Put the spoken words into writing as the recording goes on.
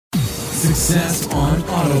Success on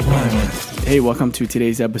Autopilot. Hey, welcome to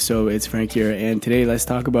today's episode. It's Frank here, and today let's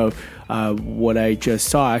talk about what I just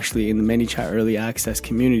saw actually in the ManyChat Early Access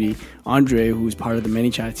community. Andre, who's part of the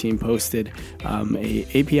ManyChat team, posted a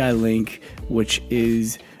API link which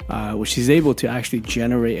is able to actually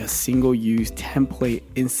generate a single-use template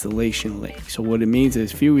installation link. So what it means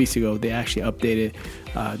is a few weeks ago, they actually updated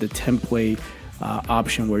the template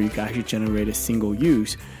option where you can actually generate a single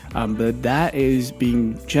use. But that is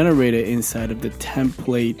being generated inside of the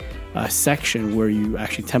template section where you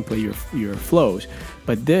actually template your flows.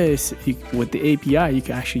 But this, with the API, you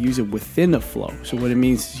can actually use it within the flow. So what it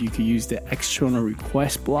means is you can use the external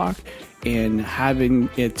request block and having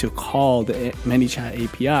it to call the ManyChat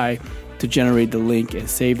API to generate the link and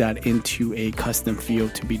save that into a custom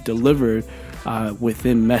field to be delivered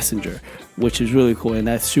within Messenger, which is really cool. And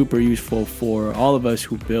that's super useful for all of us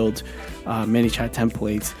who build ManyChat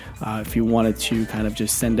templates if you wanted to kind of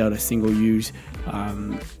just send out a single use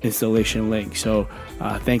installation link. So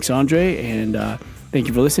thanks, Andre, and thank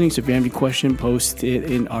you for listening. So if you have any question, post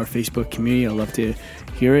it in our Facebook community. I'd love to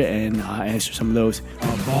hear it and answer some of those.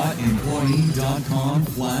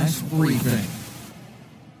 AboutEmployee.com/briefing.